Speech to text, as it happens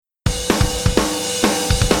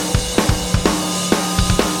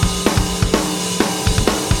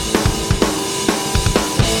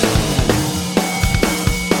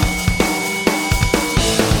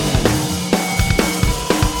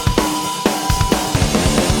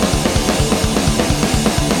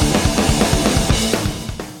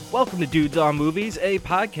Welcome to Dudes on Movies, a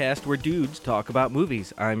podcast where dudes talk about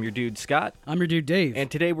movies. I'm your dude, Scott. I'm your dude, Dave.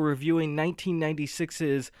 And today we're reviewing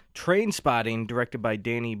 1996's Trainspotting, directed by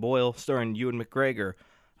Danny Boyle, starring Ewan McGregor.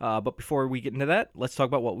 But before we get into that, let's talk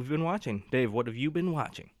about what we've been watching. Dave, what have you been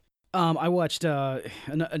watching? I watched,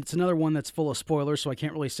 it's another one that's full of spoilers, so I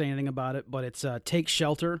can't really say anything about it, but it's Take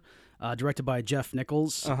Shelter, directed by Jeff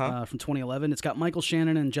Nichols from 2011. It's got Michael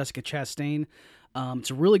Shannon and Jessica Chastain.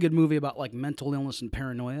 It's a really good movie about like mental illness and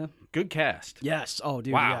paranoia. Good cast. Yes. Oh,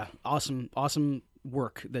 dude. Wow. Yeah. Awesome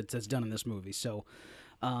work that's done in this movie. So,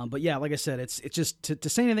 but yeah, like I said, it's just to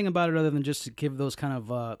say anything about it other than just to give those kind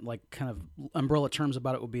of umbrella terms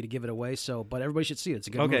about it would be to give it away. So, but everybody should see it. It's a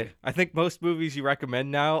good movie. Okay, I think most movies you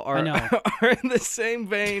recommend now are I know. are in the same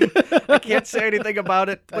vein. I can't say anything about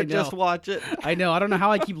it, but just watch it. I know. I don't know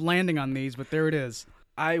how I keep landing on these, but there it is.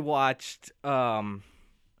 I watched,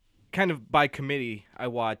 kind of by committee, I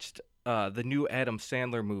watched the new Adam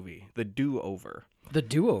Sandler movie, The Do-Over. The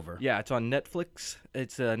Do-Over? Yeah, it's on Netflix.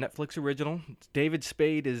 It's a Netflix original. David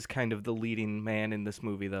Spade is kind of the leading man in this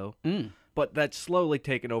movie, though. But that's slowly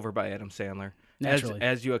taken over by Adam Sandler, Naturally.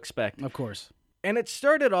 as you expect. Of course. And it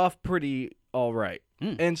started off pretty all right,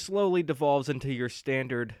 and slowly devolves into your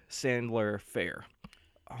standard Sandler fare.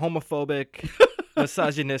 Homophobic,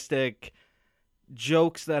 misogynistic,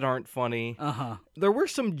 jokes that aren't funny. There were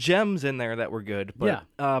some gems in there that were good, but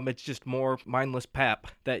it's just more mindless pap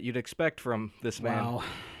that you'd expect from this man. Wow.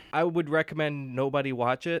 I would recommend nobody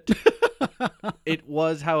watch it. It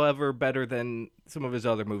was, however, better than some of his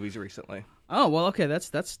other movies recently. Oh, well, okay,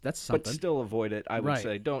 that's something. But still avoid it, I would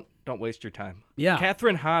say. Don't waste your time. Yeah.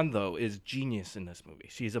 Catherine Hahn, though, is genius in this movie.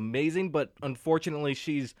 She's amazing, but unfortunately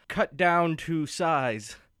she's cut down to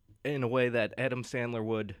size in a way that Adam Sandler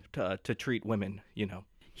would to treat women, you know.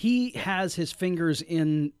 He has his fingers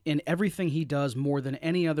in everything he does more than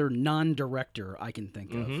any other non-director I can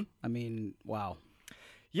think of. I mean, wow.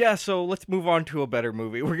 Yeah, so let's move on to a better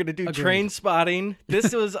movie. We're going to do Agreed. Trainspotting.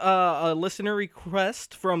 This was a listener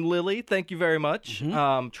request from Lily. Thank you very much.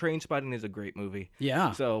 Trainspotting is a great movie.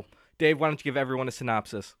 Yeah. So, Dave, why don't you give everyone a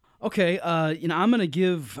synopsis? Okay, I'm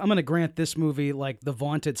gonna grant this movie like the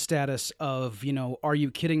vaunted status of, are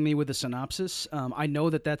you kidding me with a synopsis? I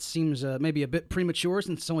know that seems maybe a bit premature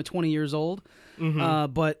since it's only 20 years old,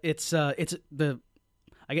 but it's about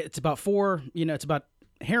it's about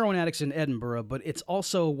heroin addicts in Edinburgh, but it's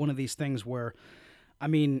also one of these things where, I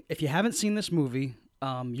mean, if you haven't seen this movie,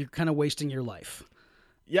 you're kind of wasting your life.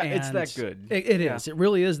 Yeah, And it's that good. It is. It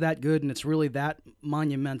really is that good, and it's really that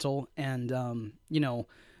monumental, and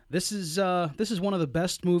This is one of the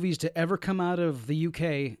best movies to ever come out of the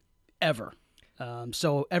UK ever.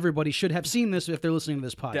 So everybody should have seen this if they're listening to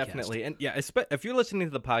this podcast. Definitely. And yeah, if you're listening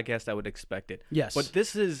to the podcast, I would expect it. Yes. But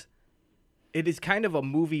it is kind of a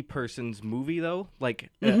movie person's movie, though. Like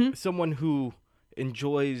someone who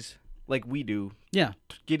enjoys, like we do,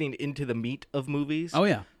 getting into the meat of movies. Oh,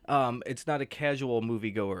 yeah. It's not a casual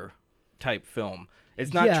moviegoer type film.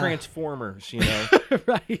 It's not Transformers,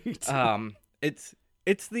 Right.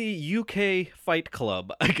 It's the UK Fight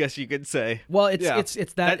Club, I guess you could say. Well, it's in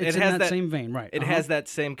that same vein, right? It has that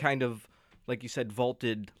same kind of, like you said,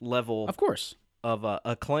 vaulted level, of course, of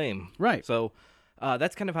acclaim, right? So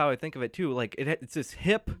that's kind of how I think of it too. Like it's this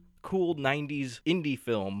hip, cool '90s indie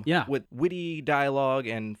film, with witty dialogue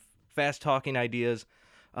and fast talking ideas,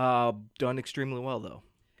 done extremely well though.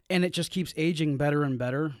 And it just keeps aging better and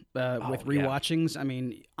better with rewatchings. I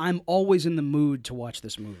mean, I'm always in the mood to watch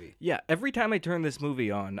this movie. Yeah, every time I turn this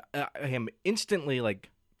movie on, I am instantly like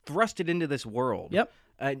thrusted into this world. Yep.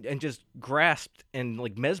 And just grasped and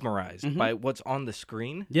like mesmerized by what's on the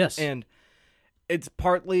screen. Yes. And it's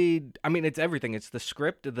partly, I mean, it's everything. It's the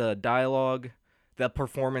script, the dialogue, the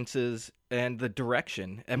performances, and the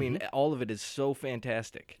direction. I mean, all of it is so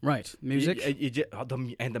fantastic. Right. Music.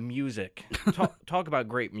 And the music. Talk about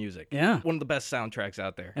great music. Yeah. One of the best soundtracks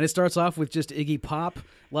out there. And it starts off with just Iggy Pop,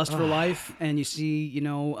 Lust for Life, and you see,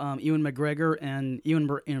 Ewan McGregor and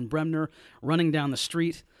Ewan Bremner running down the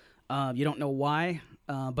street. You don't know why,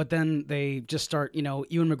 but then they just start,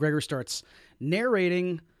 Ewan McGregor starts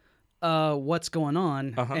narrating what's going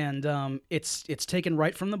on, and it's taken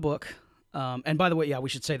right from the book. And by the way, we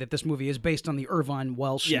should say that this movie is based on the Irvine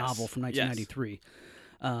Welsh novel from 1993,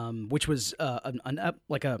 which was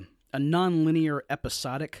a non-linear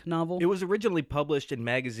episodic novel. It was originally published in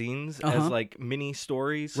magazines as like mini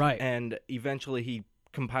stories, right? And eventually he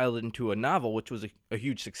compiled it into a novel, which was a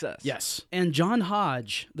huge success. Yes, and John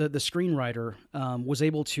Hodge, the screenwriter, was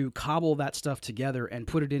able to cobble that stuff together and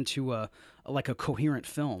put it into a like a coherent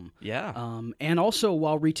film. Yeah. And also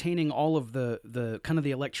while retaining all of the kind of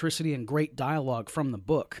the electricity and great dialogue from the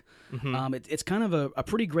book. It's kind of a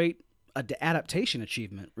pretty great adaptation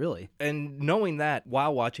achievement, really. And knowing that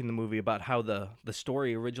while watching the movie about how the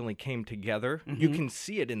story originally came together, you can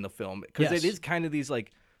see it in the film because it is kind of these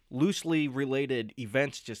like loosely related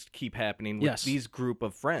events just keep happening with these group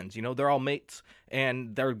of friends. You know, they're all mates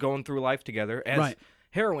and they're going through life together as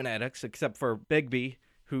heroin addicts, except for Begbie,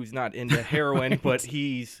 who's not into heroin, but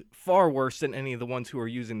he's far worse than any of the ones who are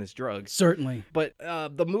using this drug. Certainly. But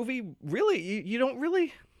the movie, really, you don't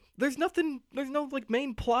really... There's no like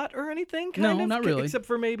main plot or anything. Kind of, not really. Except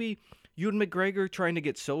for maybe Ewan McGregor trying to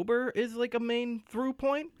get sober is like a main through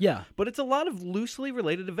point. Yeah. But it's a lot of loosely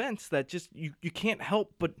related events that just you can't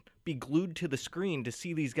help but be glued to the screen to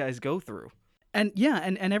see these guys go through. And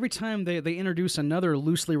and every time they introduce another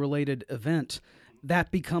loosely related event,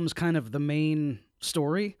 that becomes kind of the main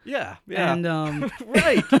story. Yeah. And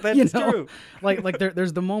right, that's true. Like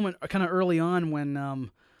there's the moment kind of early on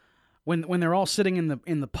when they're all sitting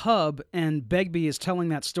in the pub and Begbie is telling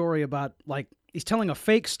that story about like he's telling a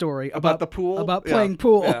fake story about the pool, about playing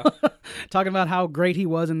pool, talking about how great he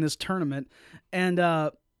was in this tournament, and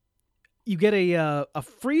you get a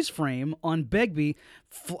freeze frame on Begbie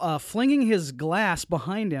flinging his glass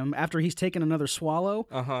behind him after he's taken another swallow,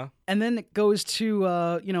 and then it goes to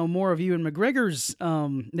more of Ewan McGregor's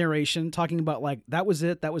narration talking about like that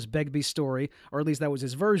was Begbie's story, or at least that was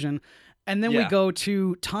his version. And then we go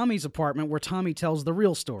to Tommy's apartment where Tommy tells the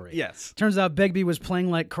real story. Yes. Turns out Begbie was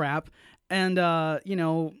playing like crap, and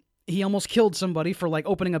he almost killed somebody for like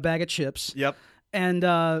opening a bag of chips. Yep. And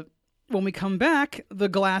when we come back, the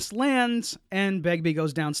glass lands, and Begbie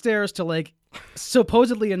goes downstairs to like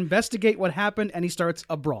supposedly investigate what happened, and he starts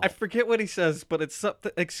a brawl. I forget what he says, but it's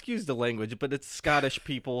something. Excuse the language, but it's Scottish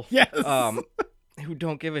people. Yes. Who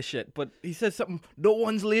don't give a shit, but he says something, no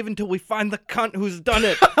one's leaving till we find the cunt who's done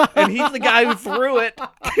it, and he's the guy who threw it,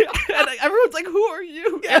 and everyone's like, who are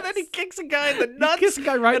you? Yes. And then he kicks a guy in the nuts, kicks a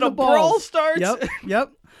guy right in and the a brawl balls. starts.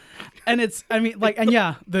 Yep. And it's, I mean, like, and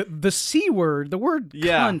the C word, the word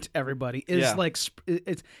cunt, everybody, is like,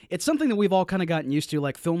 it's something that we've all kind of gotten used to,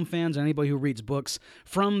 like film fans and anybody who reads books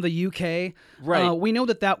from the UK. Right. We know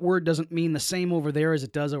that word doesn't mean the same over there as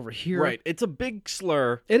it does over here. Right. It's a big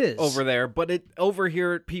slur. It is. Over there, but over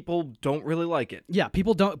here, people don't really like it. Yeah,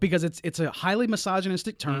 people don't, because it's a highly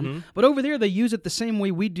misogynistic term, but over there they use it the same way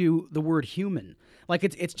we do the word human. Like,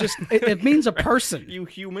 it's just, it means a person. You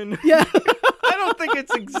human? Yeah. I don't think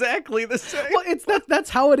it's exactly the same. Well, that's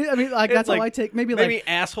how it is. I mean, like, that's like, how I take maybe like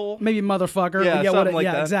asshole, maybe motherfucker. Yeah, something like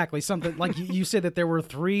that. Exactly. Something like you said that there were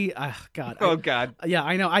three. God. Oh God. Yeah,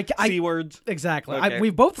 I know. C words. Exactly. Okay.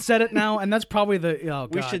 We've both said it now, and that's probably the. Oh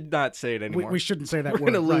God. We should not say it anymore. We shouldn't say that We're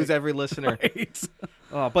word. We're gonna lose every listener. Right.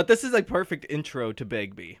 But this is like perfect intro to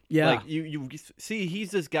Begbie. Yeah. Like you see,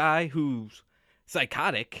 he's this guy who's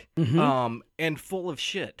psychotic, and full of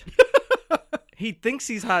shit. He thinks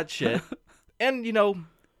he's hot shit, and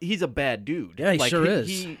he's a bad dude. Yeah, he sure is.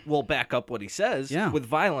 He will back up what he says with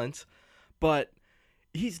violence, but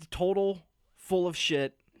he's total full of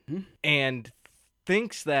shit and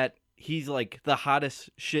thinks that he's like the hottest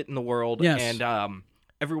shit in the world, and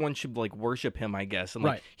everyone should like worship him, I guess. And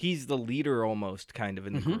like he's the leader almost, kind of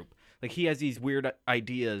in the group. Like he has these weird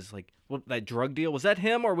ideas, like what that drug deal was that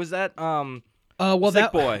him or was that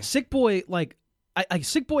Sick Boy? Sick Boy, like.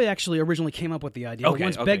 Sick Boy actually originally came up with the idea.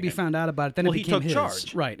 Once Begbie found out about it, then it became his.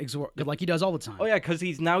 Charge. Right, like he does all the time. Oh yeah, because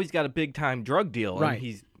he's got a big time drug deal, right? And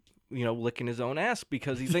he's licking his own ass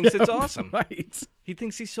because he thinks it's awesome. Right. He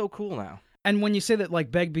thinks he's so cool now. And when you say that,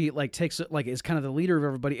 like Begbie, like takes like is kind of the leader of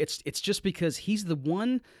everybody, it's just because he's the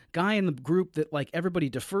one guy in the group that like everybody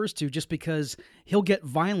defers to, just because he'll get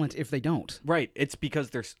violent if they don't. Right. It's because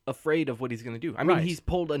they're afraid of what he's going to do. I mean, he's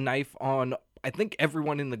pulled a knife on, I think,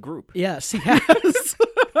 everyone in the group. Yes, he has.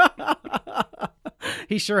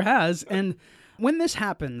 He sure has. And when this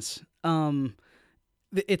happens,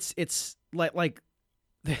 it's like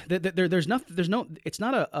there's no it's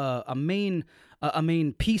not a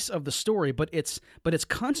main piece of the story, but it's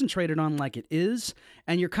concentrated on like it is,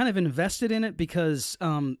 and you're kind of invested in it because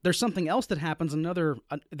there's something else that happens,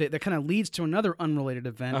 that kind of leads to another unrelated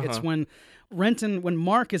event. It's when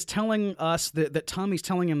Mark is telling us that Tommy's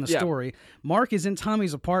telling him the story. Mark is in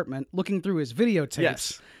Tommy's apartment looking through his videotapes.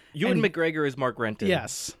 Yes. Ewan McGregor is Mark Renton.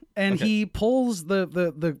 Yes. And he pulls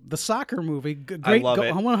the soccer movie, I love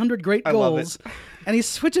it. 100 Great Goals, and he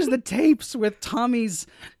switches the tapes with Tommy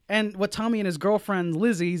and his girlfriend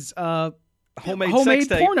Lizzie's homemade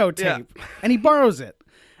porno tape, yeah. and he borrows it.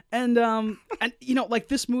 And like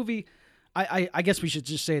this movie, I guess we should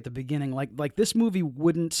just say at the beginning, like this movie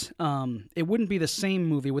wouldn't it wouldn't be the same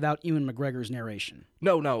movie without Ewan McGregor's narration.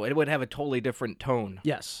 No, it would have a totally different tone.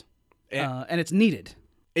 Yes, And- and it's needed.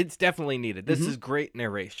 It's definitely needed. This is great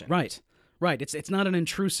narration. Right. It's not an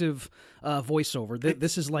intrusive voiceover.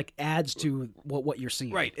 This is like adds to what you're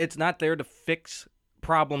seeing. Right. It's not there to fix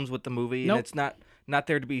problems with the movie, Nope. and it's not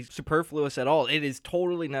there to be superfluous at all. It is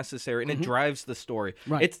totally necessary, and it drives the story.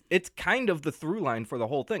 Right. It's kind of the through line for the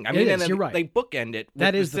whole thing. I It mean, is, and then you're right. they bookend it. With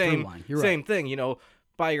That is the through same line. You're right. same thing.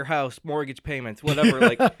 Buy your house, mortgage payments, whatever.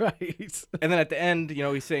 Like, Right. and then at the end,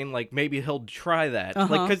 he's saying like maybe he'll try that,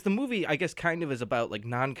 like because the movie, I guess, kind of is about like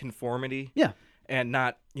nonconformity. Yeah. And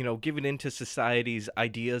not giving into society's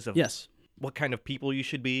ideas of Yes. what kind of people you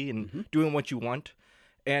should be and doing what you want.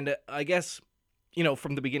 And I guess,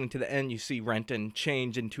 from the beginning to the end, you see Renton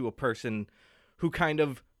change into a person who kind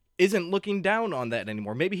of isn't looking down on that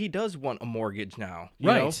anymore. Maybe he does want a mortgage now. You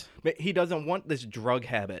Right. know? He doesn't want this drug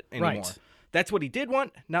habit anymore. Right. That's what he did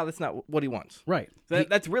want. Now that's not what he wants. Right.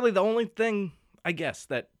 That's really the only thing, I guess,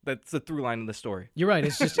 that's the through line of the story. You're right.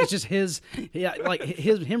 It's just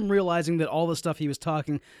him realizing that all the stuff he was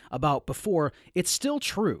talking about before, it's still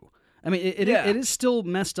true. I mean, it is still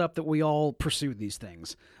messed up that we all pursued these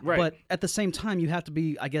things. Right. But at the same time, you have to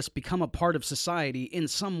become a part of society in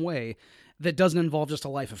some way that doesn't involve just a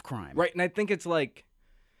life of crime. Right, and I think it's like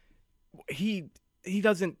he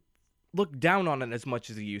doesn't look down on it as much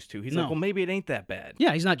as he used to. He's No. like, well, maybe it ain't that bad.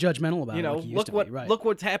 Yeah, he's not judgmental about it. Like he used to be, right. Look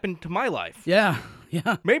what's happened to my life. Yeah.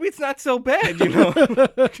 Maybe it's not so bad,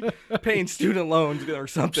 paying student loans or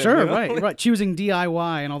something. Sure, right. Choosing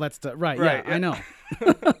DIY and all that stuff. Right, Right, yeah, I know.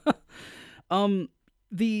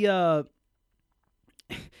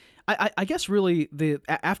 I guess really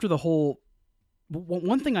after the whole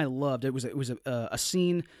one thing I loved, it was a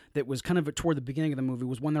scene that was kind of toward the beginning of the movie,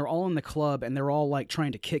 was when they're all in the club and they're all like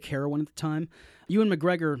trying to kick heroin at the time. Ewan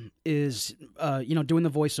McGregor is doing the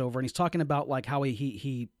voiceover, and he's talking about like how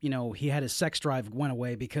he had his sex drive went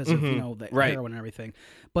away because of the heroin and everything.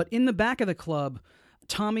 But in the back of the club,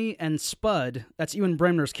 Tommy and Spud, that's Ewan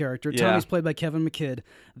Bremner's character. Yeah. Tommy's played by Kevin McKidd.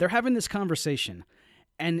 They're having this conversation.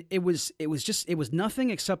 And it was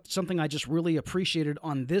nothing except something I just really appreciated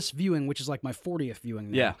on this viewing, which is like my 40th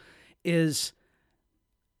viewing now. Yeah. Is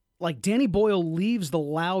like Danny Boyle leaves the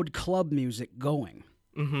loud club music going.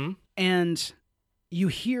 Mm-hmm. And you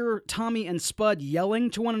hear Tommy and Spud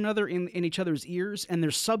yelling to one another in each other's ears, and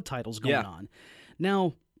there's subtitles going on.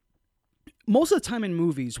 Now, most of the time in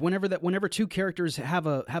movies, whenever two characters have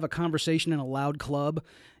a conversation in a loud club,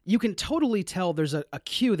 you can totally tell there's a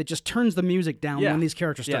cue that just turns the music down when these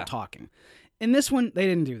characters start talking. In this one, they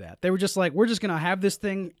didn't do that. They were just like, we're just going to have this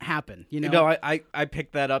thing happen. No, I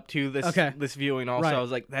picked that up too, this viewing also. Right. I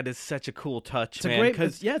was like, that is such a cool touch, It's man.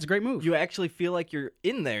 it's a great move. You actually feel like you're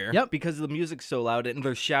in there because the music's so loud and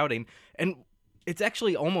they're shouting. And it's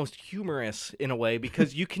actually almost humorous in a way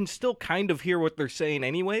because you can still kind of hear what they're saying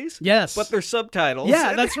anyways. Yes. But they're subtitles.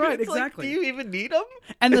 Yeah, that's right, It's like, exactly. do you even need them?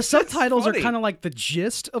 And the subtitles are kind of like the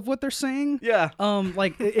gist of what they're saying. Yeah.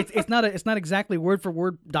 Like it's not exactly word for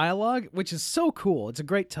word dialogue, which is so cool. It's a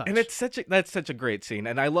great touch. And that's such a great scene.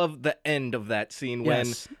 And I love the end of that scene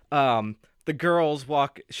Yes. when the girls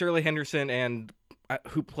walk, Shirley Henderson and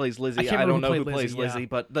who plays Lizzie. I don't know who plays Lizzie,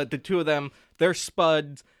 but the two of them, they're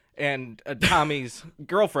Spuds and Tommy's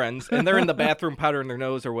girlfriends, and they're in the bathroom powdering their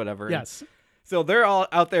nose or whatever. Yes. So they're all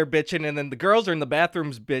out there bitching, and then the girls are in the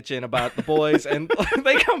bathrooms bitching about the boys, and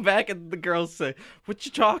they come back, and the girls say, "What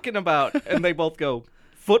you talking about?" And they both go,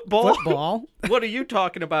 "Football." Football. What are you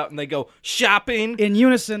talking about? And they go, "Shopping." In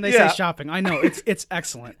unison, they Yeah. say shopping. I know it's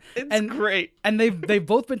excellent. It's great. And they've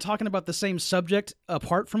both been talking about the same subject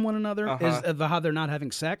apart from one another, is how they're not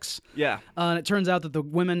having sex. Yeah. And it turns out that the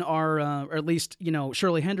women are, or at least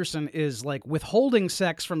Shirley Henderson is like withholding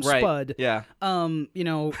sex from Right. Spud. Yeah. In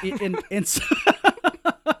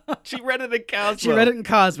She read it in Cosmo. she read it in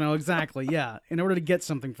Cosmo, exactly. Yeah, in order to get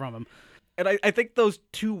something from him. And I think those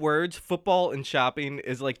two words, football and shopping,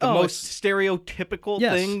 is like the Oh, most stereotypical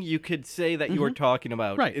Yes. thing you could say that you were talking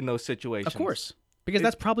about Right. in those situations. Of course, because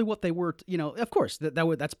that's probably what they were. Of course,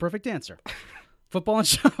 that's a perfect answer. Football and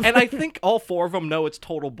shopping. And I think all four of them know it's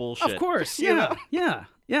total bullshit. Of course, You yeah, know?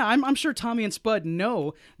 yeah. I'm sure Tommy and Spud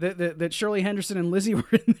know that Shirley Henderson and Lizzie were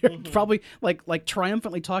in there, probably like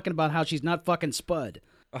triumphantly talking about how she's not fucking Spud.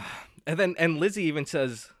 And Lizzie even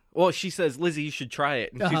says, well, she says, "Lizzie, you should try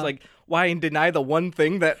it." And she's like, "Why, and deny the one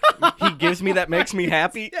thing that he gives me that makes me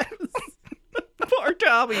happy?" Poor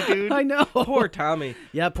Tommy, dude. I know. Poor Tommy.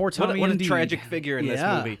 Yeah, poor Tommy. What a indeed. tragic figure in this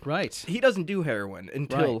movie. Right. He doesn't do heroin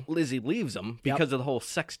until Right. Lizzie leaves him because of the whole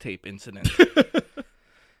sex tape incident.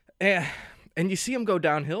 And you see him go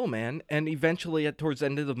downhill, man. And eventually, towards the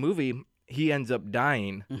end of the movie, he ends up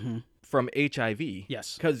dying from HIV.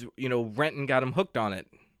 Yes. Because, Renton got him hooked on it.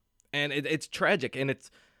 And it's tragic. And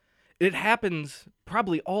it happens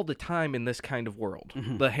probably all the time in this kind of world,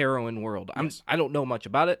 the heroin world. I don't know much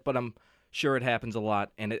about it, but I'm sure it happens a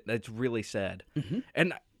lot. And it's really sad.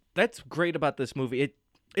 And that's great about this movie.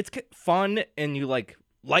 It's fun, and you like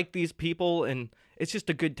these people, and it's just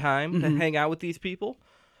a good time to hang out with these people.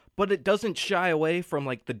 But it doesn't shy away from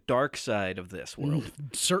like the dark side of this world.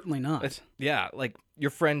 Certainly not. Like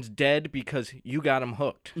your friend's dead because you got him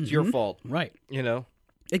hooked. It's your fault, right?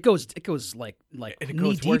 It goes like it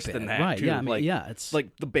goes worse than that, right? too. Yeah, I mean, it's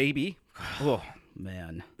like the baby. Oh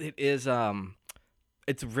man, it is.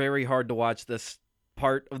 It's very hard to watch this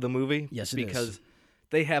part of the movie. Yes, because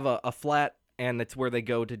they have a flat. And it's where they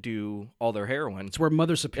go to do all their heroin. It's where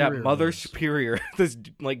Mother Superior. Yeah, Mother lives. Superior. This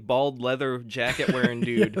like bald leather jacket wearing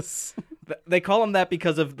dude. Yes. They call him that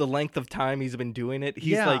because of the length of time he's been doing it.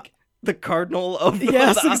 He's Yeah. like the cardinal of the,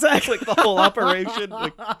 exactly. like the whole operation.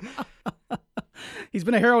 Like, he's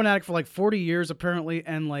been a heroin addict for like 40 years apparently,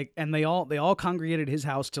 and they all congregated at his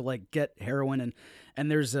house to like get heroin,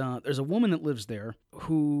 and there's a woman that lives there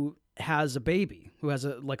who has a baby, who has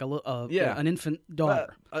an infant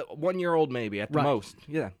daughter, 1-year-old maybe at the most.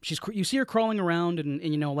 Yeah, you see her crawling around,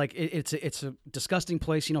 and like it's a disgusting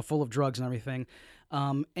place, full of drugs and everything,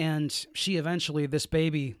 and she eventually, this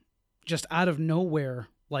baby, just out of nowhere,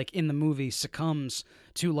 like in the movie, succumbs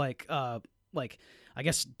to like I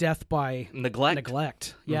guess death by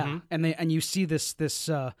neglect. Yeah, and you see this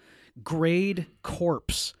grayed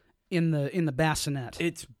corpse in the bassinet.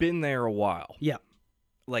 It's been there a while. Yeah.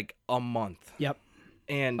 Like a month. Yep.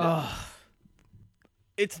 And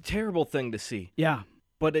it's a terrible thing to see. Yeah.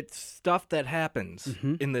 But it's stuff that happens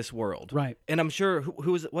in this world. Right. And I'm sure,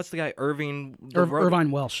 what's the guy, Irvine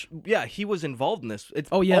Welsh. Yeah, he was involved in this.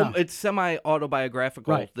 It's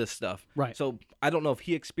semi-autobiographical, this stuff. Right. So I don't know if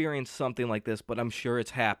he experienced something like this, but I'm sure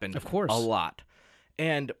it's happened. Of course. A lot.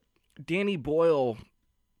 And Danny Boyle,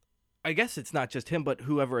 I guess it's not just him, but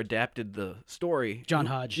whoever adapted the story. John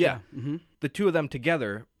Hodge. Yeah. The two of them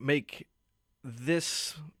together make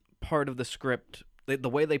this part of the script, the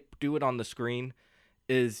way they do it on the screen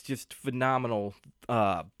is just phenomenal,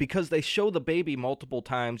 because they show the baby multiple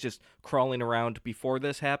times just crawling around before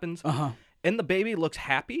this happens. And the baby looks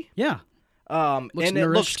happy. Yeah. And nourished. It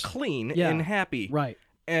looks clean and happy. Right.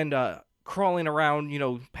 And crawling around,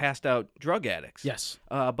 passed out drug addicts. Yes.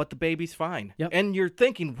 But the baby's fine. Yep. And you're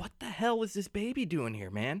thinking, what the hell is this baby doing here,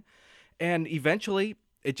 man? And eventually,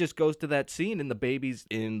 it just goes to that scene, and the baby's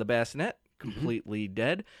in the bassinet, completely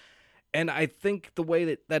dead. And I think the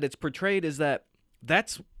way that it's portrayed is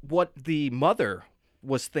that's what the mother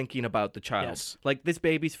was thinking about the child. Yes. Like, this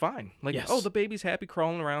baby's fine. Like, Yes. the baby's happy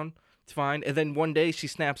crawling around. It's fine. And then one day she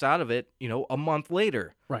snaps out of it, a month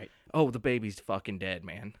later. Right. Oh, the baby's fucking dead,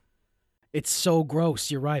 man. It's so gross.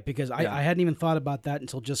 You're right, because I hadn't even thought about that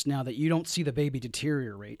until just now, that you don't see the baby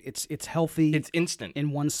deteriorate. It's healthy. It's instant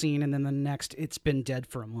in one scene, and then the next, it's been dead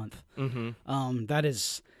for a month. That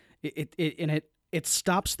is it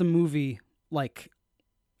stops the movie. Like,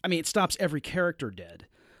 I mean, it stops every character dead.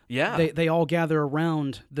 Yeah, they all gather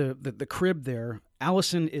around the crib there.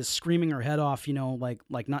 Allison is screaming her head off,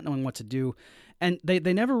 like not knowing what to do. And they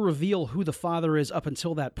never reveal who the father is up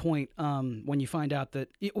until that point, when you find out that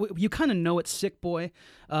you kind of know it's Sick Boy,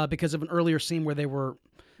 because of an earlier scene where they were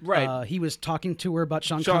right. He was talking to her about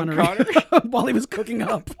Sean Connery while he was cooking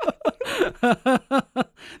up.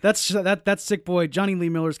 That's Sick Boy. Johnny Lee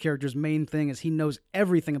Miller's character's main thing is he knows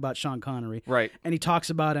everything about Sean Connery, right? And he talks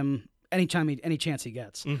about him any chance he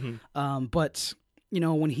gets. But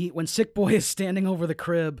when Sick Boy is standing over the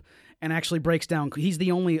crib and actually breaks down, he's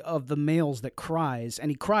the only of the males that cries, and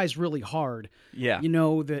he cries really hard. Yeah.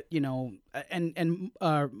 And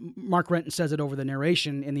Mark Renton says it over the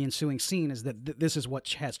narration in the ensuing scene, is that this is what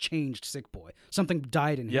has changed Sick Boy. Something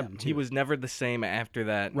died in him, too. He was never the same after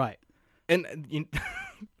that. Right. And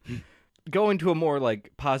going to a more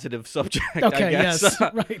like positive subject, okay, I guess. Yes,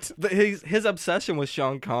 right. His obsession with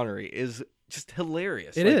Sean Connery is just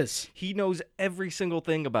hilarious. It is. He knows every single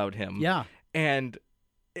thing about him. Yeah. And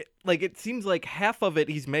it seems like half of it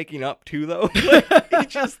he's making up too, though. He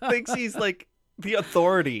just thinks he's like the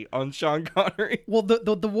authority on Sean Connery. Well,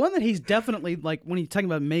 the one that he's definitely like, when he's talking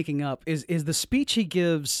about making up, is the speech he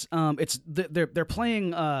gives. They're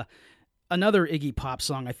playing another Iggy Pop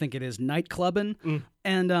song, I think it is, Nightclubbin',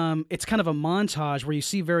 and it's kind of a montage where you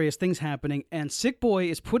see various things happening, and Sick Boy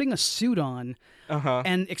is putting a suit on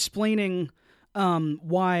and explaining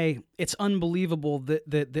why it's unbelievable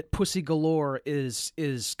that Pussy Galore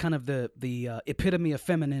is kind of the epitome of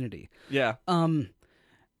femininity. Yeah.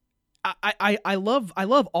 I love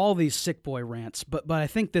all these sick boy rants, but I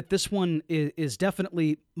think that this one is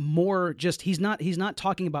definitely more just he's not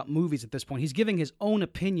talking about movies at this point. He's giving his own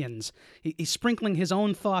opinions. He's sprinkling his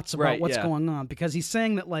own thoughts about what's going on, because he's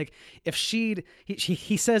saying that like if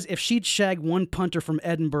he says if she'd shagged one punter from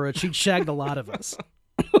Edinburgh, she'd shagged a lot of us.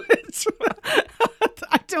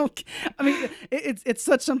 It's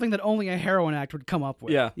such something that only a heroin act would come up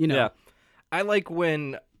with. Yeah. You know. Yeah. I like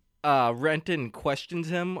when Renton questions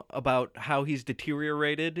him about how he's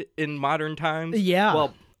deteriorated in modern times. Yeah.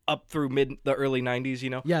 Well, up through the early 90s, you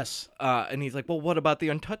know? Yes. And he's like, well, what about the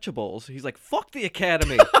Untouchables? He's like, fuck the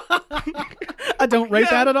Academy. I don't rate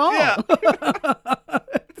that at all. Yeah.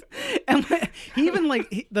 And he even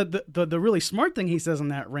the really smart thing he says in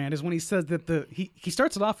that rant is when he says that he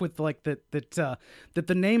starts it off with like that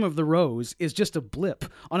the name of the rose is just a blip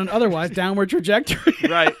on an otherwise downward trajectory.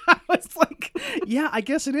 Right. It's like, yeah, I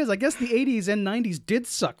guess it is. I guess the 80s and 90s did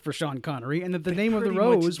suck for Sean Connery, and that the name of the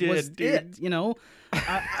rose was it. You know,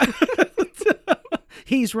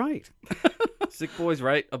 he's right. Sick Boy's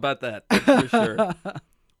right about that, that's for sure.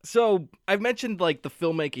 So I've mentioned like the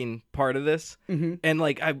filmmaking part of this, and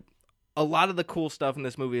like a lot of the cool stuff in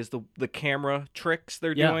this movie is the camera tricks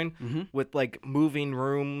they're doing with like moving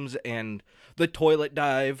rooms and the toilet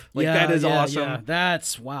dive. Like that is awesome. Yeah.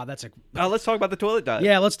 That's a. Let's talk about the toilet dive.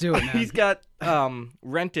 Yeah, let's do it, man. He's got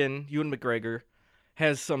Renton, Ewan McGregor,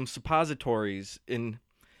 has some suppositories in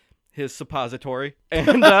his suppository,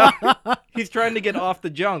 and he's trying to get off the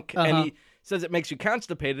junk, and he says it makes you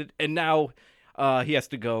constipated, and now he has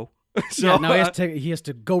to go. So now he has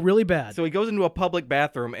to go really bad. So he goes into a public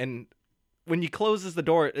bathroom, and when he closes the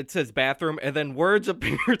door, it says bathroom, and then words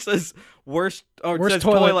appear. It says worst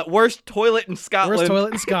toilet. Worst toilet in Scotland. Worst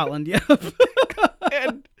toilet in Scotland. Yeah.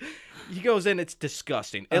 And he goes in. It's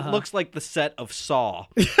disgusting. It looks like the set of Saw.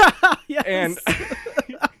 Yes. And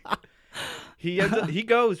he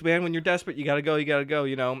goes, man. When you're desperate, you gotta go.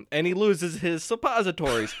 You know. And he loses his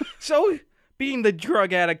suppositories. So, being the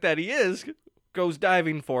drug addict that he is, goes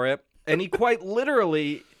diving for it, and he quite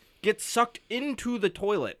literally gets sucked into the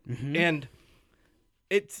toilet. And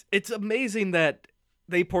it's amazing that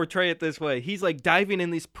they portray it this way. He's like diving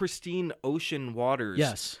in these pristine ocean waters.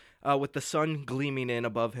 Yes. With the sun gleaming in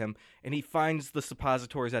above him, and he finds the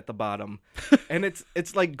suppositories at the bottom. And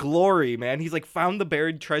it's like glory, man. He's like found the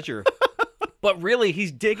buried treasure. But really,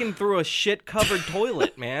 he's digging through a shit-covered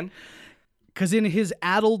toilet, man. Because in his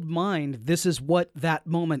addled mind, this is what that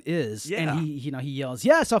moment is. Yeah. And he yells,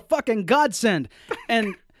 yes, a fucking godsend.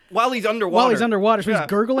 And while he's underwater. So he's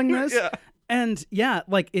gurgling this. Yeah. And yeah,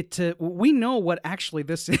 like we know what actually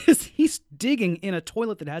this is. He's digging in a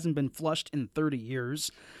toilet that hasn't been flushed in 30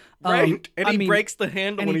 years. Right. And he breaks the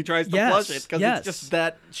handle when he tries to flush it because it's just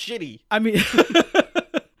that shitty. I mean,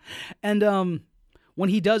 and when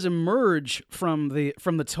he does emerge from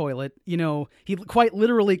the toilet, you know, he quite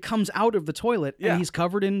literally comes out of the toilet and he's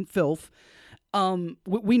covered in filth.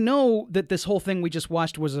 We know that this whole thing we just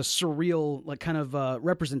watched was a surreal, like, kind of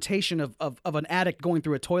representation of an addict going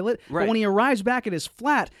through a toilet. Right. But when he arrives back at his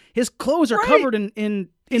flat, his clothes are covered in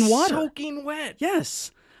water. Soaking wet.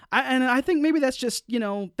 Yes. And I think maybe that's just, you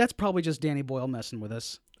know, that's probably just Danny Boyle messing with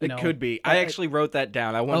us. It could be. I actually wrote that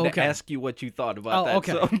down. I wanted to ask you what you thought about that.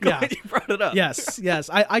 Okay. So I'm glad you brought it up. Yes.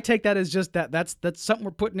 I take that as just that's something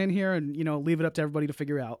we're putting in here, and, you know, leave it up to everybody to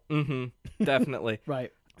figure out. Mm-hmm. Definitely.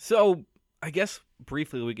 Right. So I guess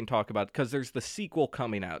briefly we can talk about, because there's the sequel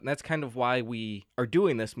coming out, and that's kind of why we are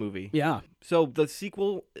doing this movie. Yeah. So the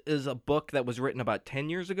sequel is a book that was written about 10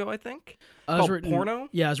 years ago, I think. Called Porno?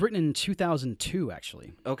 Yeah, it was written in 2002,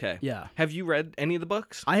 actually. Okay. Yeah. Have you read any of the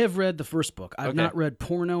books? I have read the first book. I've not read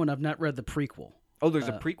Porno, and I've not read the prequel. Oh, there's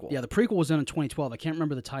a prequel. Yeah, the prequel was done in 2012. I can't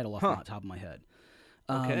remember the title off the top of my head.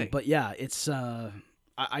 Okay. But yeah, it's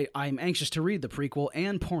I'm anxious to read the prequel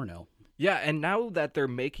and Porno. Yeah, and now that they're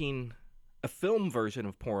making a film version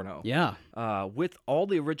of Porno. Yeah. With all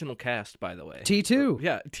the original cast, by the way. T2.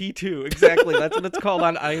 Yeah, T2, exactly. That's what it's called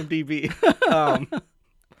on IMDb.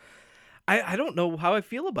 I don't know how I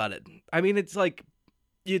feel about it. I mean, it's like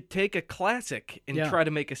you take a classic and try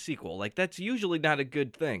to make a sequel. Like, that's usually not a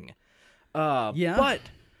good thing. But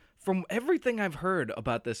from everything I've heard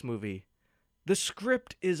about this movie, the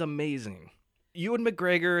script is amazing. Ewan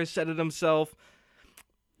McGregor has said it himself.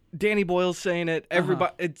 Danny Boyle's saying it.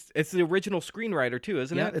 Everybody, it's the original screenwriter too,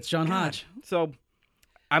 isn't it? Yeah, it's John Hodge. So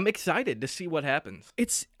I'm excited to see what happens.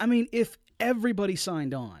 I mean, if everybody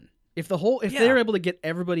signed on, if they're able to get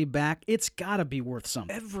everybody back, it's got to be worth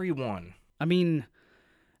something. Everyone. I mean,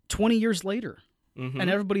 20 years later. Mm-hmm. And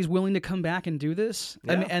everybody's willing to come back and do this.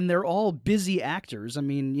 I mean, and they're all busy actors. I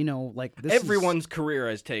mean, like this. Everyone's career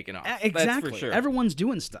has taken off. Exactly. That's for sure. Everyone's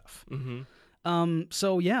doing stuff. Mm-hmm.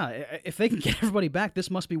 So yeah, if they can get everybody back,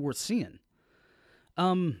 this must be worth seeing.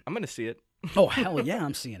 I'm gonna see it. Oh hell yeah,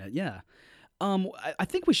 I'm seeing it. Yeah. I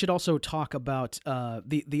think we should also talk about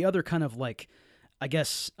the other kind of like, I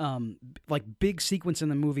guess, like big sequence in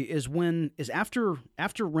the movie is after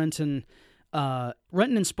Renton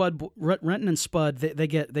and Spud they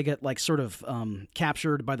get like sort of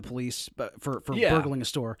captured by the police for burgling a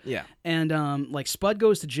store. Yeah. And like Spud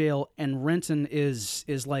goes to jail and Renton is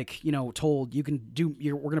like, told we're going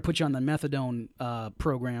to put you on the methadone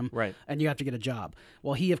program. Right. And you have to get a job.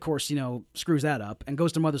 Well, he of course, screws that up and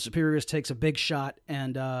goes to Mother Superior's, takes a big shot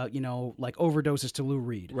and like overdoses to Lou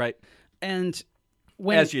Reed. Right. And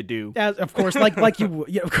as you do, of course, like you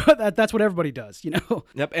that's what everybody does,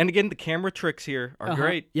 Yep, and again, the camera tricks here are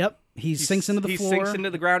great. Yep, he sinks into the floor. He sinks into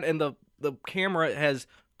the ground, and the camera has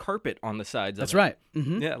carpet on the sides. That's of it. right.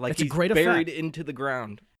 Mm-hmm. Yeah, like it's he's a great buried effect. into the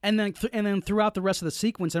ground. And then throughout the rest of the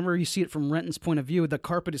sequence, whenever you see it from Renton's point of view, the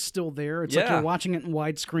carpet is still there. It's like you're watching it in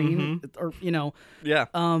widescreen, or Yeah.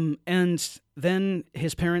 And then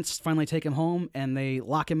his parents finally take him home, and they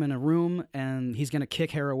lock him in a room, and he's going to kick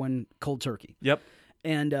heroin cold turkey. Yep.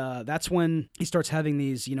 And that's when he starts having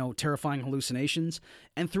these, terrifying hallucinations.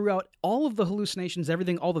 And throughout all of the hallucinations,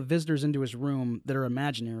 everything, all the visitors into his room that are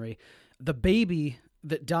imaginary, the baby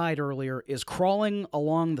that died earlier is crawling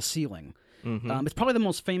along the ceiling. Mm-hmm. It's probably the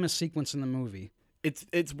most famous sequence in the movie.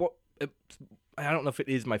 I don't know if it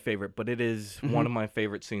is my favorite, but it is one of my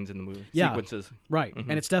favorite scenes in the movie. Yeah, sequences. Right.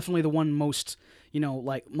 And it's definitely the one most,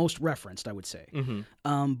 most referenced, I would say.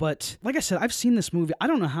 But like I said, I've seen this movie. I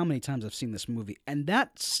don't know how many times I've seen this movie. And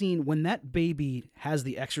that scene, when that baby has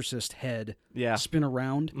the exorcist head spin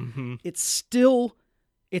around,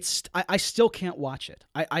 I still can't watch it.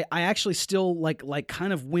 I actually still like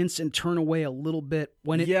kind of wince and turn away a little bit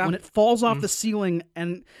when it falls off the ceiling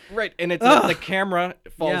and and it's the camera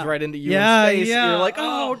falls right into you in space. You're like,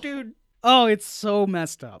 oh, dude. Oh, it's so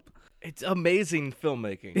messed up. It's amazing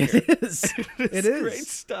filmmaking. It is. It is great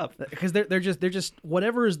stuff. Because they're just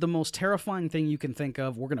whatever is the most terrifying thing you can think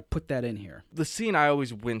of, we're gonna put that in here. The scene I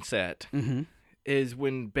always wince at is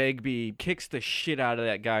when Begbie kicks the shit out of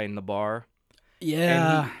that guy in the bar.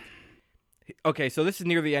 Yeah. Okay, so this is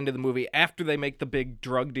near the end of the movie after they make the big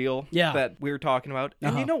drug deal that we were talking about.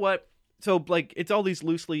 And you know what? So, like, it's all these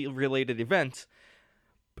loosely related events.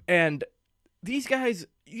 And these guys,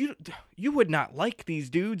 you would not like these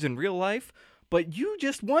dudes in real life, but you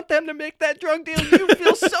just want them to make that drug deal. You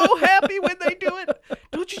feel so happy when they do it.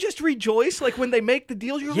 Don't you just rejoice? Like, when they make the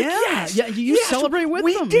deal, you're like, yes! Yeah, you celebrate with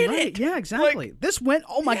them. We did right? it! Yeah, exactly. Like, this went,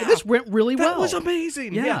 oh my God, this went really well. That was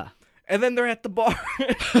amazing. Yeah. And then they're at the bar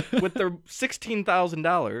with their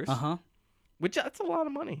 $16,000, which that's a lot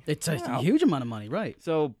of money. It's a huge amount of money, right?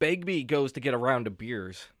 So Begbie goes to get a round of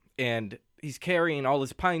beers, and he's carrying all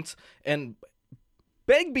his pints, and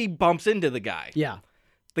Begbie bumps into the guy. Yeah.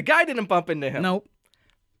 The guy didn't bump into him. Nope.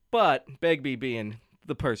 But Begbie, being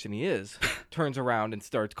the person he is, turns around and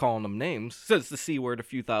starts calling him names. Says the C word a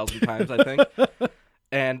few thousand times, I think.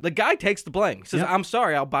 And the guy takes the blame. Says, I'm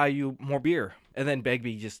sorry, I'll buy you more beer. And then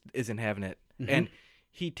Begbie just isn't having it. And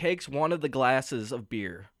he takes one of the glasses of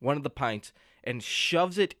beer, one of the pints, and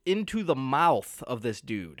shoves it into the mouth of this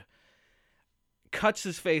dude. Cuts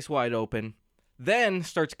his face wide open, then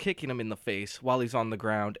starts kicking him in the face while he's on the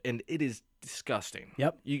ground. And it is disgusting.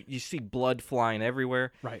 Yep. You see blood flying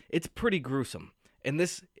everywhere. Right. It's pretty gruesome. And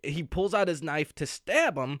he pulls out his knife to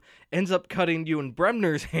stab him, ends up cutting Ewan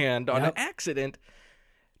Bremner's hand on an accident.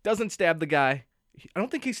 Doesn't stab the guy. I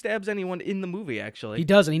don't think he stabs anyone in the movie, actually. He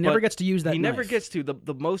doesn't. He never gets to use that knife. He never gets to.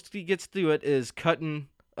 The most he gets to it is cutting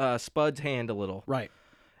Spud's hand a little. Right.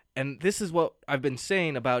 And this is what I've been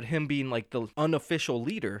saying about him being like the unofficial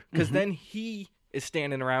leader, because then he is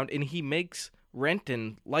standing around and he makes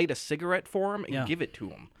Renton light a cigarette for him and give it to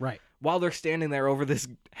him. Right. While they're standing there over this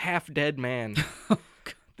half-dead man.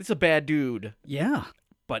 This is a bad dude. Yeah.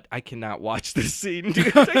 But I cannot watch this scene,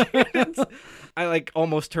 dude. I like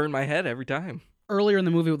almost turn my head every time. Earlier in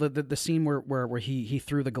the movie, the scene where he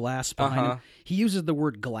threw the glass behind him, he uses the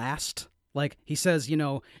word glassed. Like he says,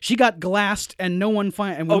 she got glassed and no one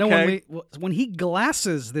when he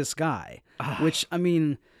glasses this guy, which I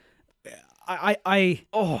mean, the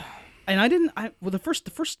first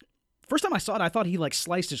time I saw it, I thought he like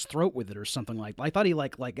sliced his throat with it or something like that. I thought he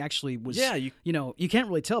like actually was. Yeah, you can't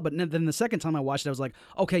really tell. But then the second time I watched it, I was like,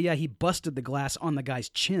 okay, yeah, he busted the glass on the guy's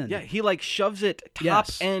chin. Yeah, he like shoves it top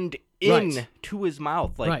end in to his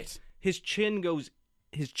mouth. Like his chin goes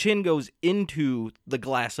his chin goes into the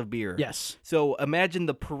glass of beer. Yes. So imagine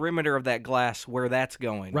the perimeter of that glass where that's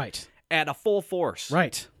going. Right. At a full force.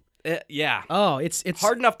 Right. Yeah. Oh, it's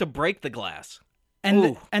hard enough to break the glass.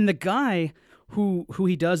 And the guy who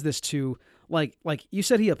he does this to, like you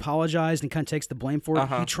said, he apologized and kind of takes the blame for it.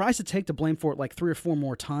 He tries to take the blame for it like 3 or 4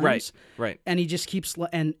 more times. Right. And he just keeps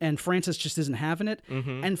and Francis just isn't having it.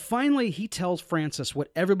 Mm-hmm. And finally, he tells Francis what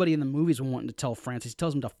everybody in the movies were wanting to tell Francis. He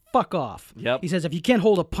tells him to fuck off. Yep. He says, if you can't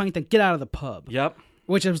hold a pint, then get out of the pub. Yep.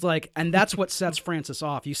 Which was like, and that's what sets Francis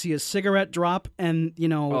off. You see his cigarette drop, and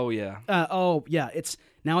Oh yeah.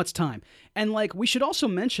 Now it's time. And like, we should also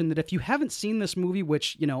mention that if you haven't seen this movie,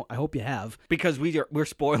 which I hope you have, because we're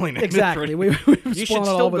spoiling it. Exactly. You should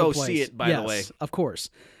still go see it, by the way. Of course.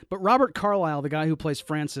 But Robert Carlyle, the guy who plays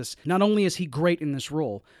Francis, not only is he great in this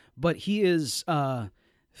role, but he is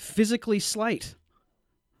physically slight.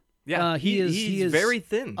 Yeah, he's very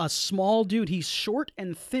thin. A small dude. He's short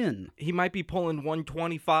and thin. He might be pulling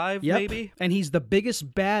 125, Yep. maybe. And he's the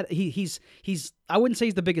biggest bad. He's. I wouldn't say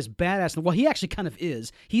he's the biggest badass. Well, he actually kind of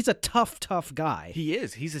is. He's a tough guy. He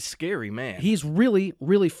is. He's a scary man. He's really,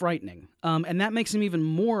 really frightening. And that makes him even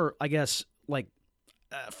more, I guess, like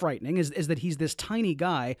frightening. Is that he's this tiny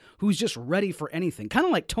guy who's just ready for anything, kind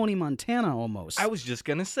of like Tony Montana almost. I was just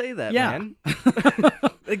gonna say that, Yeah. man.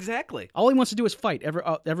 Exactly. All he wants to do is fight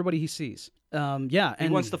everybody he sees. Yeah, and He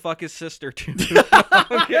wants to fuck his sister too.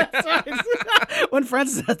 when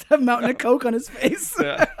Francis has to have a mountain of coke on his face.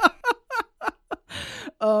 Yeah.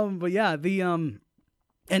 But yeah, the and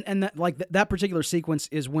that like that particular sequence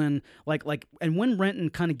is when and when Renton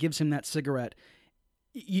kind of gives him that cigarette,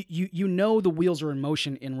 you know the wheels are in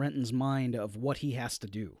motion in Renton's mind of what he has to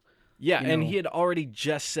do. Yeah, and he had already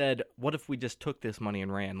just said, "What if we just took this money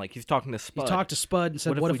and ran?" Like he's talking to Spud. He talked to Spud and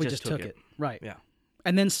said, "What if we just took it?" Right. Yeah.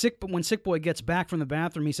 And then when Sick Boy gets back from the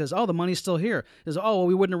bathroom, he says, "Oh, the money's still here." He says, "Oh, well,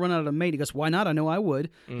 we wouldn't have run out of a mate." He goes, "Why not? I know I would."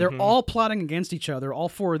 Mm-hmm. They're all plotting against each other, all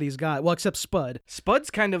 4 of these guys. Well, except Spud. Spud's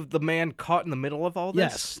kind of the man caught in the middle of all this.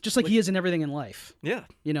 Yes, just like he is in everything in life. Yeah.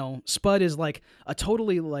 Spud is like a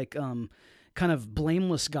totally like kind of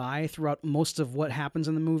blameless guy throughout most of what happens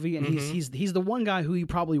in the movie, and he's the one guy who you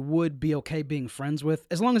probably would be okay being friends with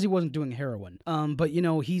as long as he wasn't doing heroin. But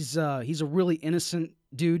he's a really innocent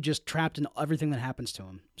dude just trapped in everything that happens to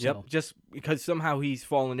him. So. Yep, just because somehow he's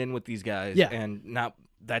fallen in with these guys. Yeah. And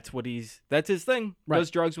that's his thing. Right.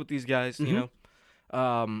 Does drugs with these guys, and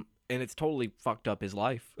it's totally fucked up his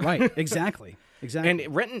life. Right, exactly. And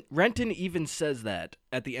Renton even says that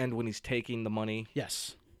at the end when he's taking the money.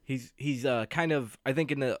 Yes. He's kind of, I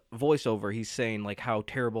think in the voiceover, he's saying like how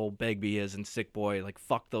terrible Begbie is and Sick Boy, like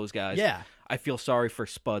fuck those guys. Yeah. I feel sorry for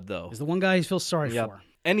Spud though. He's the one guy he feels sorry for.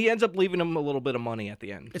 And he ends up leaving him a little bit of money at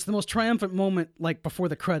the end. It's the most triumphant moment, like before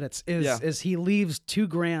the credits, is he leaves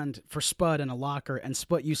 $2,000 for Spud in a locker, and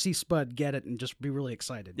you see Spud get it and just be really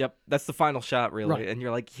excited. Yep, that's the final shot, really, Right. and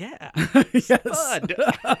you're like, yeah, Spud.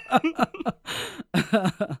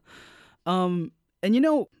 And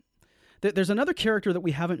there's another character that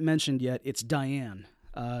we haven't mentioned yet. It's Diane.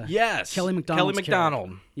 Yes, Kelly MacDonald's MacDonald.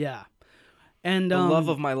 character. Yeah. And the love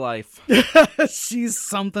of my life. She's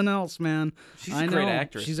something else, man. She's a great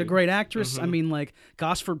actress. She's a great actress. I mean, like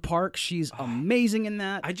Gosford Park, she's amazing in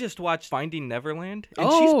that. I just watched Finding Neverland,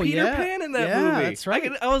 and she's Peter Pan in that movie. That's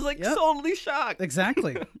right. I was like totally shocked.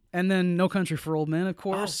 Exactly. And then No Country for Old Men, of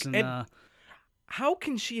course. And how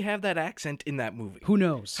can she have that accent in that movie? Who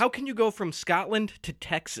knows? How can you go from Scotland to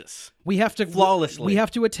Texas? We have to flawlessly. We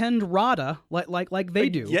have to attend RADA like they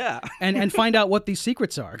do. Yeah. and find out what these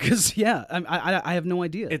secrets are, because I have no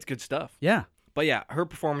idea. It's good stuff. Yeah. But yeah, her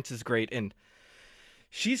performance is great, and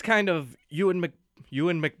she's kind of Ewan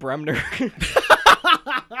McBremner.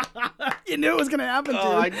 You knew it was going to happen, dude.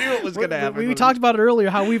 Oh, I knew it was going to happen. We talked about it earlier,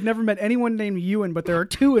 how we've never met anyone named Ewan, but there are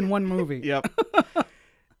 2 in one movie. Yep.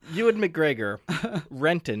 Ewan McGregor,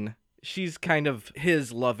 Renton, she's kind of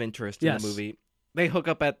his love interest in the movie. They hook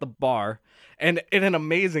up at the bar, and in an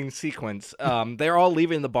amazing sequence, they're all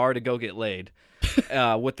leaving the bar to go get laid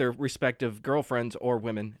with their respective girlfriends or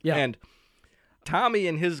women. Yeah. And Tommy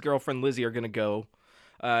and his girlfriend Lizzie are going to go,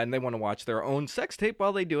 and they want to watch their own sex tape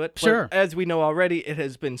while they do it. Sure. But as we know already, it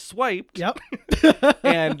has been swiped. Yep.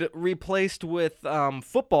 And replaced with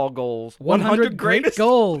football goals. 100 great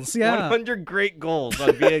goals. Yeah. 100 great goals on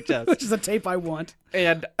VHS. Which is a tape I want.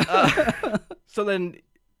 And so then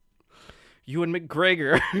Ewan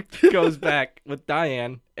McGregor goes back with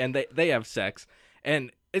Diane, and they have sex.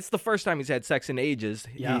 And it's the first time he's had sex in ages,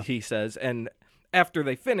 he says. And after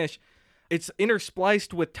they finish, it's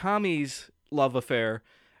interspliced with Tommy's love affair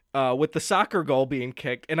with the soccer goal being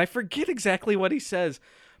kicked. And I forget exactly what he says.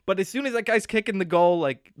 But as soon as that guy's kicking the goal,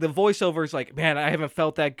 like the voiceover is like, man, I haven't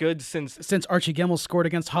felt that good since Archie Gemmell scored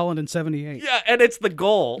against Holland in '78. Yeah, and it's the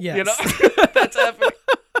goal. Yes. You know, that's happening.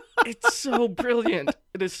 It's so brilliant.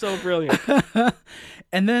 It is so brilliant.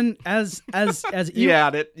 And then as You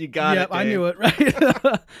had it. You got it. Yeah, I knew it,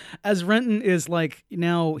 right? As Renton is like,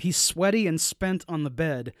 now he's sweaty and spent on the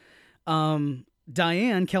bed.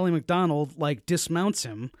 Diane, Kelly MacDonald, like dismounts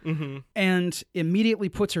him and immediately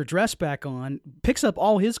puts her dress back on, picks up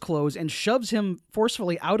all his clothes and shoves him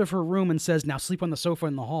forcefully out of her room and says, now sleep on the sofa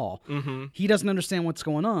in the hall. He doesn't understand what's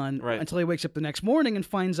going on until he wakes up the next morning and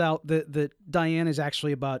finds out that Diane is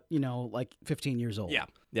actually about, like 15 years old.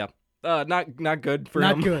 Yeah. Not good for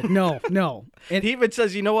Not him. good. No. And He even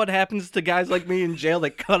says, you know what happens to guys like me in jail? They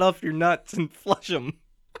cut off your nuts and flush them.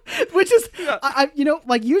 which is,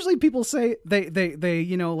 like usually people say they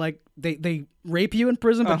rape you in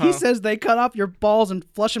prison, but he says they cut off your balls and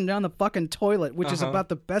flush them down the fucking toilet, which is about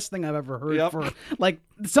the best thing I've ever heard for like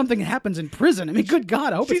something that happens in prison. I mean, good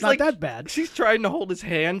God, I hope it's not that bad. She's trying to hold his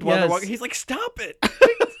hand while they're walking. He's like, stop it.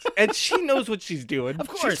 And she knows what she's doing. Of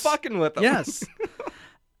course. She's fucking with him. Yes.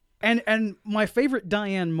 And my favorite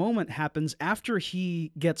Diane moment happens after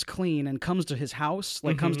he gets clean and comes to his house,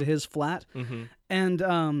 like comes to his flat,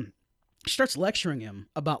 and she starts lecturing him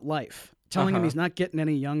about life, telling him he's not getting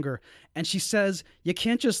any younger. And she says, you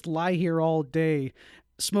can't just lie here all day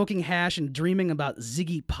smoking hash and dreaming about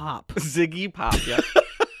Ziggy Pop. Ziggy Pop, yeah.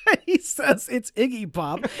 He says it's Iggy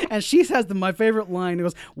Pop, and she says my favorite line. He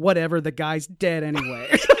goes, whatever, the guy's dead anyway.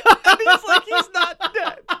 And he's like, he's not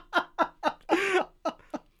dead.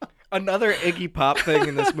 Another Iggy Pop thing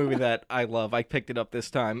in this movie that I love, I picked it up this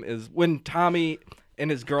time, is when Tommy and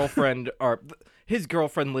his girlfriend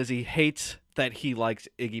Lizzie hates that he likes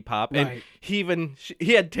Iggy Pop. And he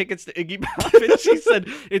had tickets to Iggy Pop, and she said,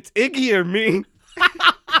 it's Iggy or me.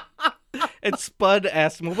 And Spud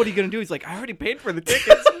asked him, well, what are you going to do? He's like, I already paid for the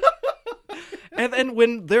tickets. And then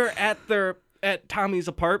when they're at Tommy's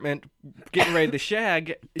apartment getting ready to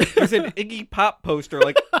shag, there's an Iggy Pop poster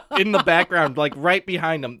like in the background, like right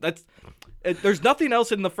behind him. There's nothing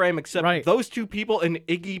else in the frame except those two people and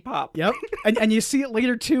Iggy Pop. Yep. And you see it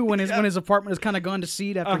later too when his apartment has kind of gone to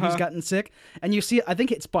seed after he's gotten sick. And you see it, I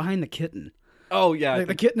think it's behind the kitten. Oh yeah.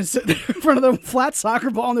 The kitten is sitting there in front of the flat soccer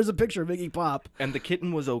ball and there's a picture of Iggy Pop. And the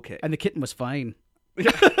kitten was okay. And the kitten was fine.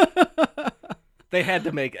 They had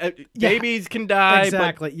to make babies can die.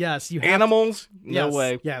 Exactly. But yes. animals? No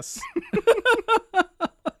way. Yes.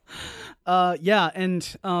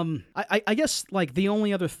 And I guess like the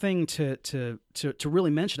only other thing to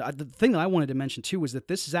really mention, the thing that I wanted to mention too was that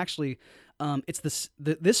this is actually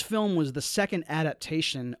this film was the second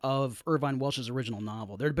adaptation of Irvine Welsh's original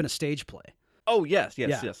novel. There had been a stage play. Oh yes.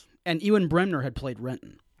 And Ewan Bremner had played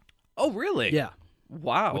Renton. Oh really? Yeah.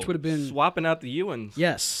 Wow. Which would have been swapping out the Ewans.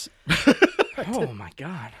 Yes. Oh my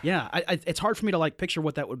God. Yeah, it's hard for me to like picture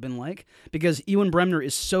what that would have been like because Ewan Bremner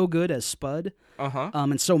is so good as Spud,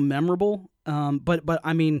 and so memorable. But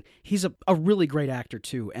I mean, he's a really great actor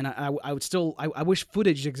too, and I would still I wish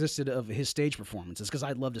footage existed of his stage performances because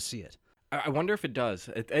I'd love to see it. I wonder if it does.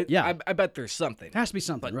 Yeah, I bet there's something. There has to be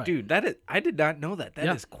something. But right. dude, I did not know that.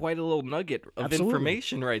 That is quite a little nugget of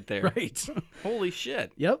information right there. Right. Holy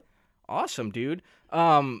shit. Yep. Awesome, dude.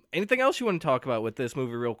 Anything else you want to talk about with this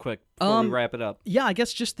movie real quick before we wrap it up? Yeah, I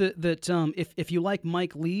guess just that if you like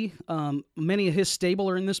Mike Leigh, many of his stable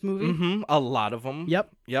are in this movie. A lot of them. Yep.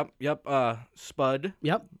 Spud.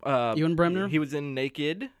 Yep. Ewan Bremner. He was in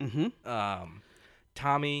Naked.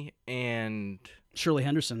 Tommy and Shirley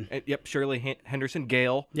Henderson. Shirley Henderson.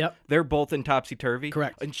 Gale. Yep. They're both in Topsy Turvy.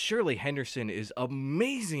 Correct. And Shirley Henderson is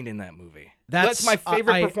amazing in that movie. That's my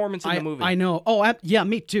favorite performance in the movie. I know. Oh, yeah,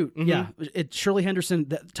 me too. Yeah, Shirley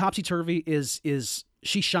Henderson. Topsy Turvy is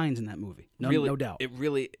she shines in that movie. No doubt. It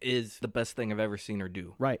really is the best thing I've ever seen her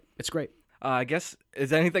do. Right. It's great. I guess, is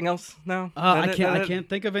there anything else now? I can't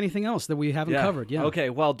think of anything else that we haven't covered. Yeah. Okay.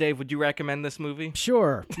 Well, Dave, would you recommend this movie?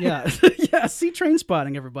 Sure. Yeah. Yeah. See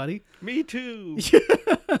Trainspotting, everybody. Me too.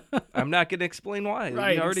 I'm not going to explain why.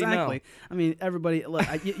 Right. You already know. I mean, everybody. Look,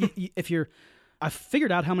 I've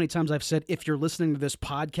figured out how many times I've said if you're listening to this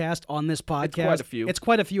podcast on this podcast. It's quite a few. It's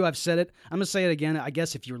quite a few. I've said it. I'm gonna say it again. I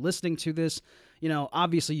guess if you're listening to this,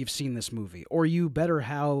 obviously you've seen this movie, or you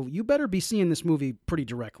better be seeing this movie pretty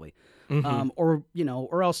directly. Or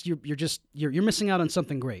else you're missing out on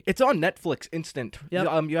something great. It's on Netflix Instant.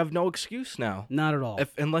 Yep. You have no excuse now. Not at all.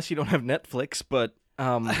 Unless you don't have Netflix, but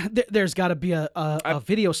there's got to be a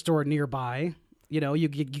video store nearby. You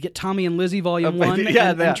get Tommy and Lizzie Volume 1 and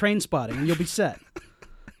Trainspotting, and you'll be set.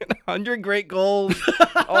 100 Great Goals,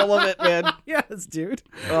 all of it, man. Yes, dude.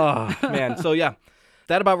 Oh man, so yeah.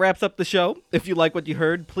 that about wraps up the show. If you like what you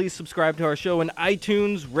heard, please subscribe to our show in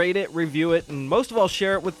iTunes, rate it, review it, and most of all,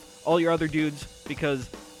 share it with all your other dudes, because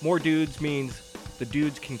more dudes means the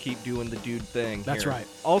dudes can keep doing the dude thing. That's here. right.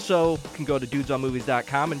 Also, you can go to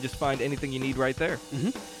dudesonmovies.com and just find anything you need right there.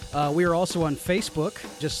 We are also on Facebook.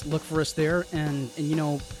 Just look for us there, and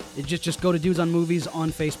just go to Dudes on Movies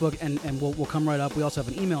on Facebook, and we'll come right up. We also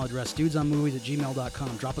have an email address,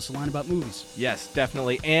 dudesonmovies@gmail.com. Drop us a line about movies. Yes,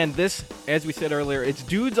 definitely. And this, as we said earlier, it's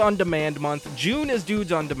Dudes on Demand month. June is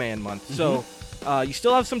Dudes on Demand month. So you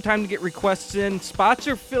still have some time to get requests in. Spots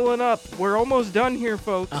are filling up. We're almost done here,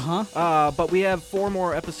 folks. But we have 4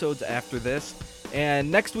 more episodes after this.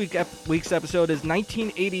 And next week's episode is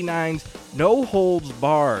 1989's No Holds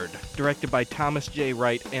Barred, directed by Thomas J.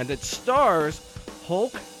 Wright, and it stars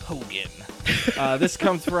Hulk Hogan. This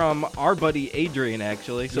comes from our buddy Adrian,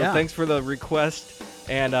 actually. So thanks for the request,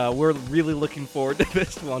 and we're really looking forward to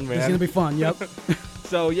this one, man. It's going to be fun, yep.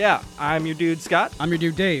 So, I'm your dude, Scott. I'm your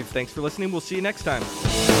dude, Dave. Thanks for listening. We'll see you next time.